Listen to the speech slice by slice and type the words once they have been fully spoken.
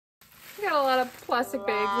lot of plastic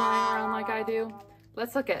bags lying around like I do.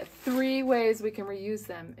 Let's look at 3 ways we can reuse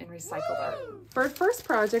them in recycled art. For our first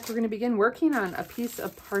project, we're going to begin working on a piece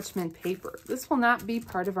of parchment paper. This will not be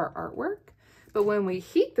part of our artwork, but when we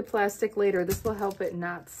heat the plastic later, this will help it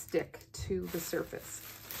not stick to the surface.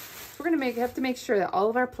 We're going to have to make sure that all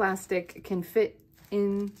of our plastic can fit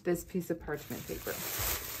in this piece of parchment paper.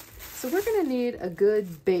 So we're going to need a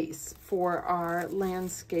good base for our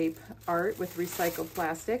landscape art with recycled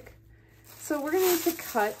plastic. So we're going to need to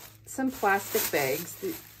cut some plastic bags.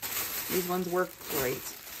 These ones work great.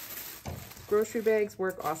 Grocery bags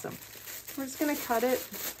work awesome. We're just going to cut it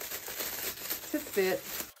to fit.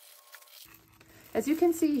 As you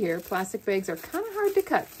can see here, plastic bags are kind of hard to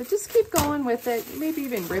cut, but just keep going with it. Maybe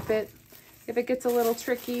even rip it. If it gets a little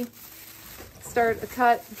tricky, start a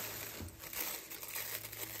cut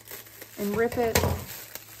and rip it.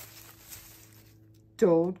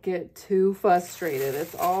 Don't get too frustrated.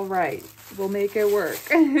 It's all right. We'll make it work.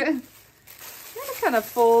 You can kind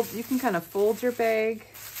of fold your bag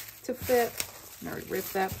to fit. Now rip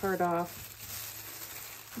that part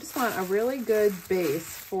off. We just want a really good base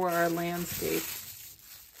for our landscape,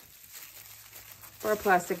 for our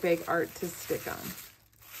plastic bag art to stick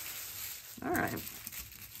on. All right.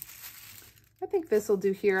 I think this will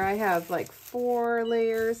do here. I have like 4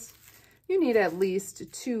 layers. You need at least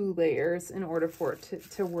 2 layers in order for it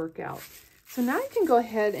to work out. So now you can go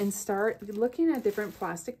ahead and start looking at different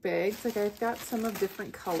plastic bags. Like I've got some of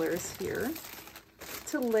different colors here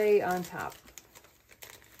to lay on top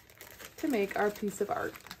to make our piece of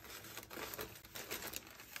art.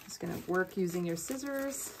 Just gonna work using your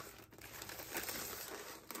scissors.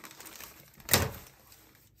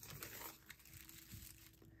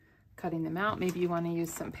 Cutting them out. Maybe you want to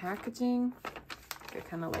use some packaging. I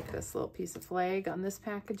kind of like this little piece of flag on this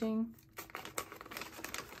packaging.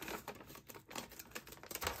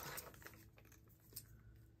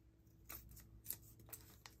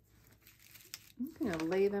 I'm going to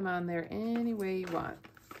lay them on there any way you want.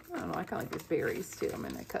 I don't know, I kind of like these berries too. I'm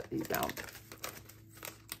going to cut these out.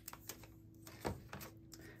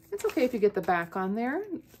 It's okay if you get the back on there.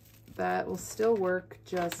 That will still work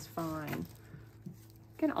just fine.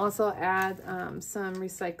 You can also add some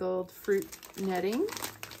recycled fruit netting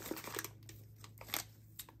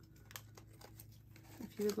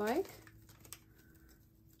if you would like.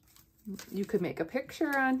 You could make a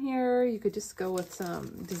picture on here. You could just go with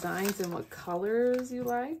some designs and what colors you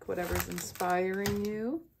like, whatever's inspiring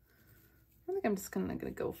you. I think I'm just kind of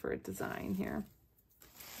going to go for a design here.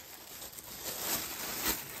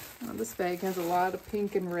 Oh, this bag has a lot of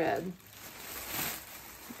pink and red.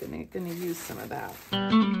 I'm gonna use some of that. All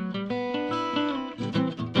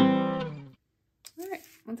right,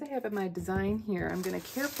 once I have my design here, I'm gonna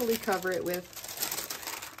carefully cover it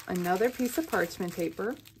with another piece of parchment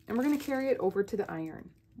paper, and we're gonna carry it over to the iron,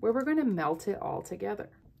 where we're gonna melt it all together.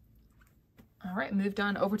 All right, moved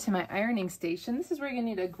on over to my ironing station. This is where you're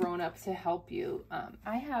gonna need a grown-up to help you.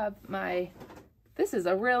 This is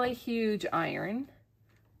a really huge iron,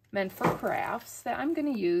 meant for crafts, that I'm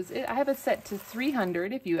going to use. I have it set to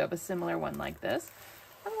 300 if you have a similar one like this.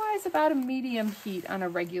 Otherwise, about a medium heat on a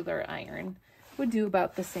regular iron would do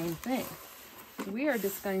about the same thing. We are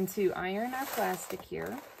just going to iron our plastic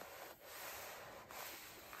here.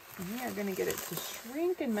 And we are going to get it to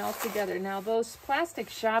shrink and melt together. Now, those plastic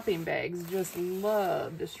shopping bags just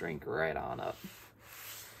love to shrink right on up.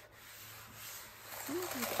 Some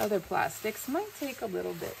of these other plastics might take a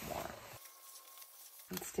little bit more.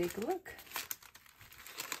 Let's take a look.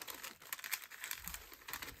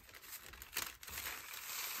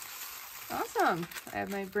 Awesome. I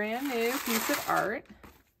have my brand new piece of art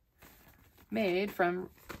made from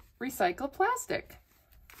recycled plastic.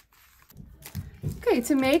 Okay,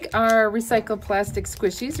 to make our recycled plastic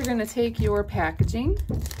squishies, you're going to take your packaging,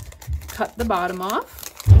 cut the bottom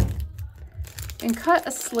off, and cut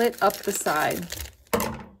a slit up the side.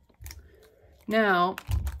 Now,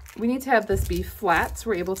 we need to have this be flat so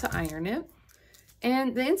we're able to iron it.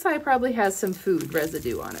 And the inside probably has some food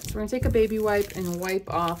residue on it. So we're gonna take a baby wipe and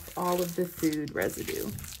wipe off all of the food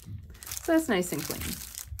residue. So that's nice and clean.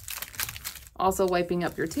 Also wiping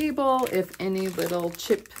up your table if any little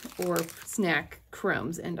chip or snack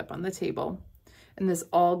crumbs end up on the table. And this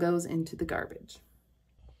all goes into the garbage.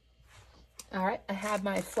 All right, I have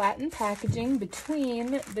my flattened packaging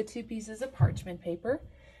between the 2 pieces of parchment paper.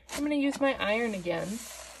 I'm gonna use my iron again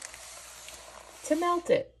to melt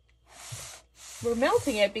it. We're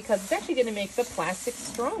melting it because it's actually going to make the plastic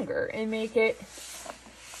stronger and make it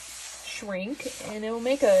shrink, and it will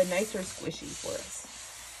make a nicer squishy for us.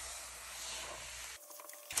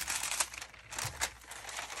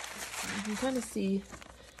 You can kind of see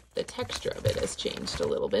the texture of it has changed a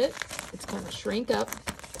little bit. It's kind of shrink up.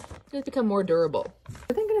 It's become more durable.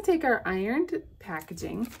 We're then going to take our ironed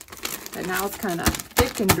packaging, and now it's kind of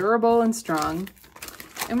thick and durable and strong,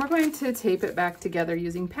 and we're going to tape it back together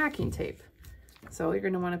using packing tape. So you're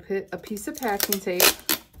going to want to put a piece of packing tape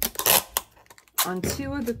on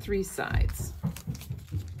 2 of the 3 sides.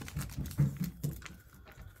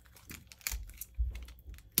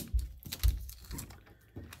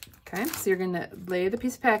 Okay, so you're going to lay the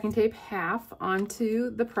piece of packing tape half onto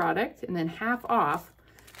the product and then half off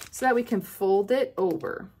so that we can fold it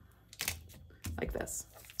over like this.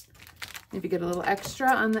 If you get a little extra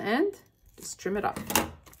on the end, just trim it off.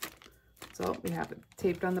 So we have it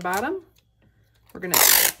taped on the bottom. We're going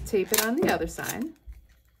to tape it on the other side.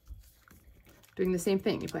 Doing the same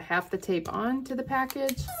thing. You put half the tape onto the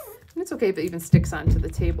package, and it's okay if it even sticks onto the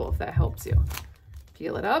table if that helps you.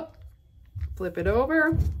 Peel it up, flip it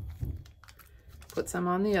over, put some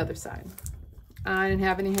on the other side. I didn't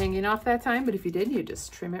have any hanging off that time, but if you did, you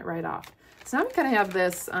just trim it right off. So now we kind of have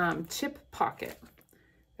this chip pocket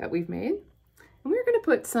that we've made, and we're going to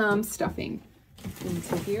put some stuffing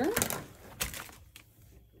into here.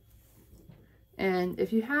 And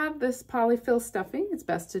if you have this polyfill stuffing, it's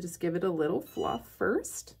best to just give it a little fluff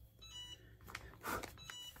first.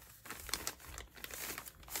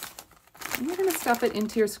 And you're going to stuff it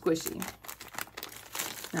into your squishy.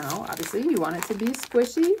 Now, obviously, you want it to be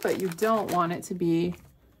squishy, but you don't want it to be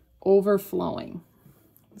overflowing.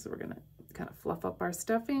 So we're going to kind of fluff up our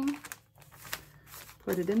stuffing,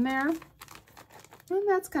 put it in there. And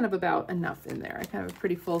that's kind of about enough in there. I kind of have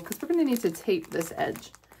pretty full because we're going to need to tape this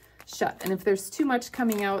edge shut. And if there's too much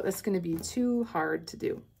coming out, that's going to be too hard to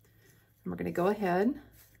do. And we're going to go ahead.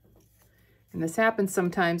 And this happens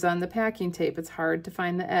sometimes on the packing tape. It's hard to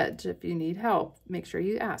find the edge. If you need help, make sure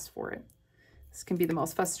you ask for it. This can be the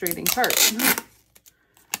most frustrating part.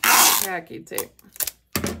 Packing tape.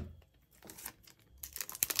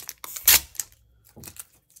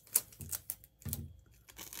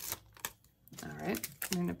 All right,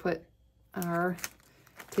 I'm going to put our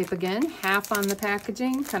tape again, half on the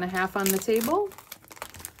packaging, kind of half on the table.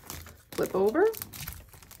 Flip over.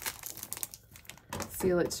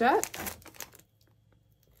 Seal it shut.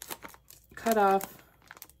 Cut off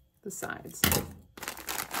the sides.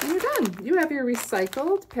 And you're done. You have your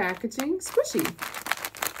recycled packaging squishy.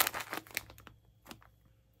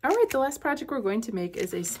 All right, the last project we're going to make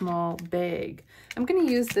is a small bag. I'm going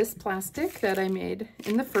to use this plastic that I made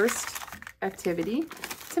in the first activity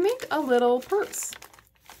to make a little purse.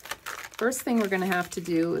 First thing we're going to have to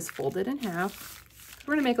do is fold it in half.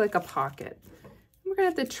 We're going to make like a pocket. We're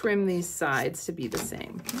going to have to trim these sides to be the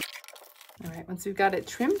same. All right, once we've got it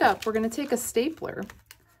trimmed up, we're going to take a stapler.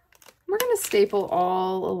 We're going to staple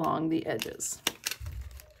all along the edges.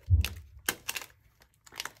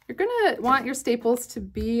 You're going to want your staples to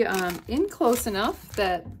be in close enough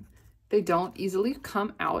that they don't easily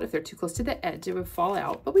come out. If they're too close to the edge, it would fall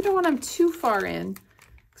out, but we don't want them too far in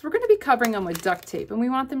because we're going to be covering them with duct tape and we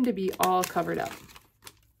want them to be all covered up.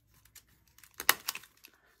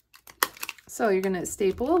 So you're going to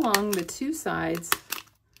staple along the 2 sides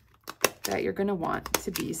that you're going to want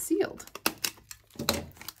to be sealed.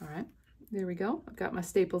 All right, there we go. I've got my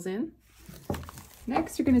staples in.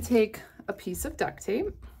 Next, you're going to take a piece of duct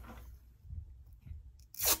tape.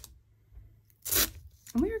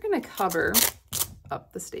 And we are going to cover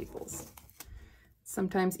up the staples.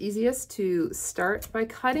 Sometimes easiest to start by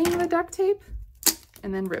cutting the duct tape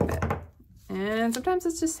and then rip it. And sometimes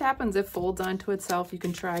it just happens, it folds onto itself. You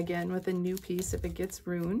can try again with a new piece if it gets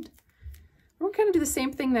ruined. We're going to do the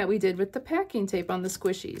same thing that we did with the packing tape on the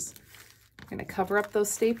squishies. We're going to cover up those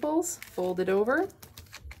staples, fold it over,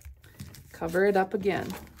 cover it up again,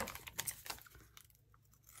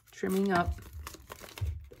 trimming up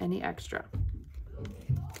any extra.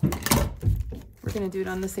 We're going to do it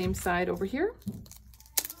on the same side over here.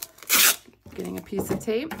 Getting a piece of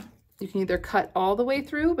tape. You can either cut all the way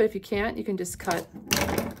through, but if you can't, you can just cut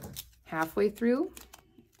halfway through.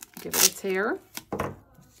 Give it a tear.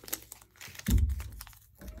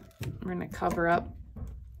 We're going to cover up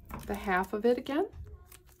the half of it again.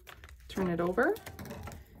 Turn it over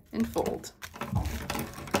and fold.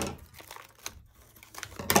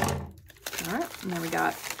 All right, and then we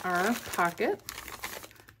got our pocket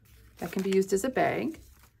that can be used as a bag.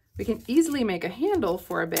 We can easily make a handle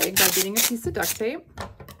for a bag by getting a piece of duct tape.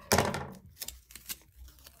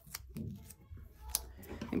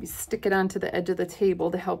 Maybe stick it onto the edge of the table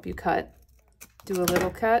to help you cut. Do a little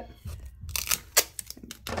cut.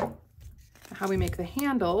 How we make the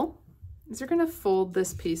handle is you're going to fold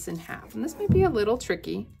this piece in half. And this may be a little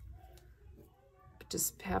tricky, but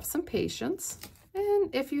just have some patience.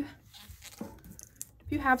 And if you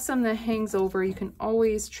have some that hangs over, you can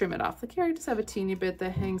always trim it off. Like here, I just have a teeny bit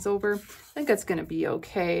that hangs over. I think that's gonna be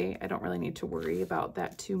okay. I don't really need to worry about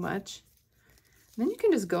that too much. And then you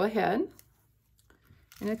can just go ahead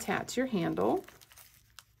and attach your handle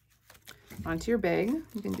onto your bag.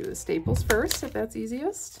 You can do the staples first if that's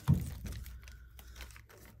easiest.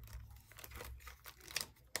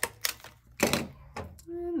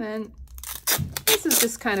 And then this is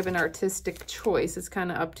just kind of an artistic choice. It's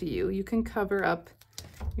kind of up to you. You can cover up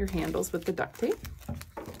your handles with the duct tape.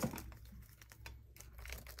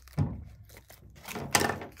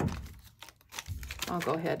 I'll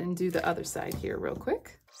go ahead and do the other side here real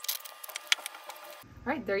quick.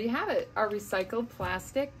 All right, there you have it, our recycled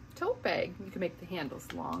plastic tote bag. You can make the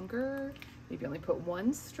handles longer, maybe only put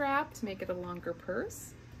one strap to make it a longer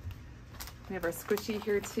purse. We have our squishy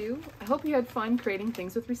here too. I hope you had fun creating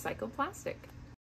things with recycled plastic.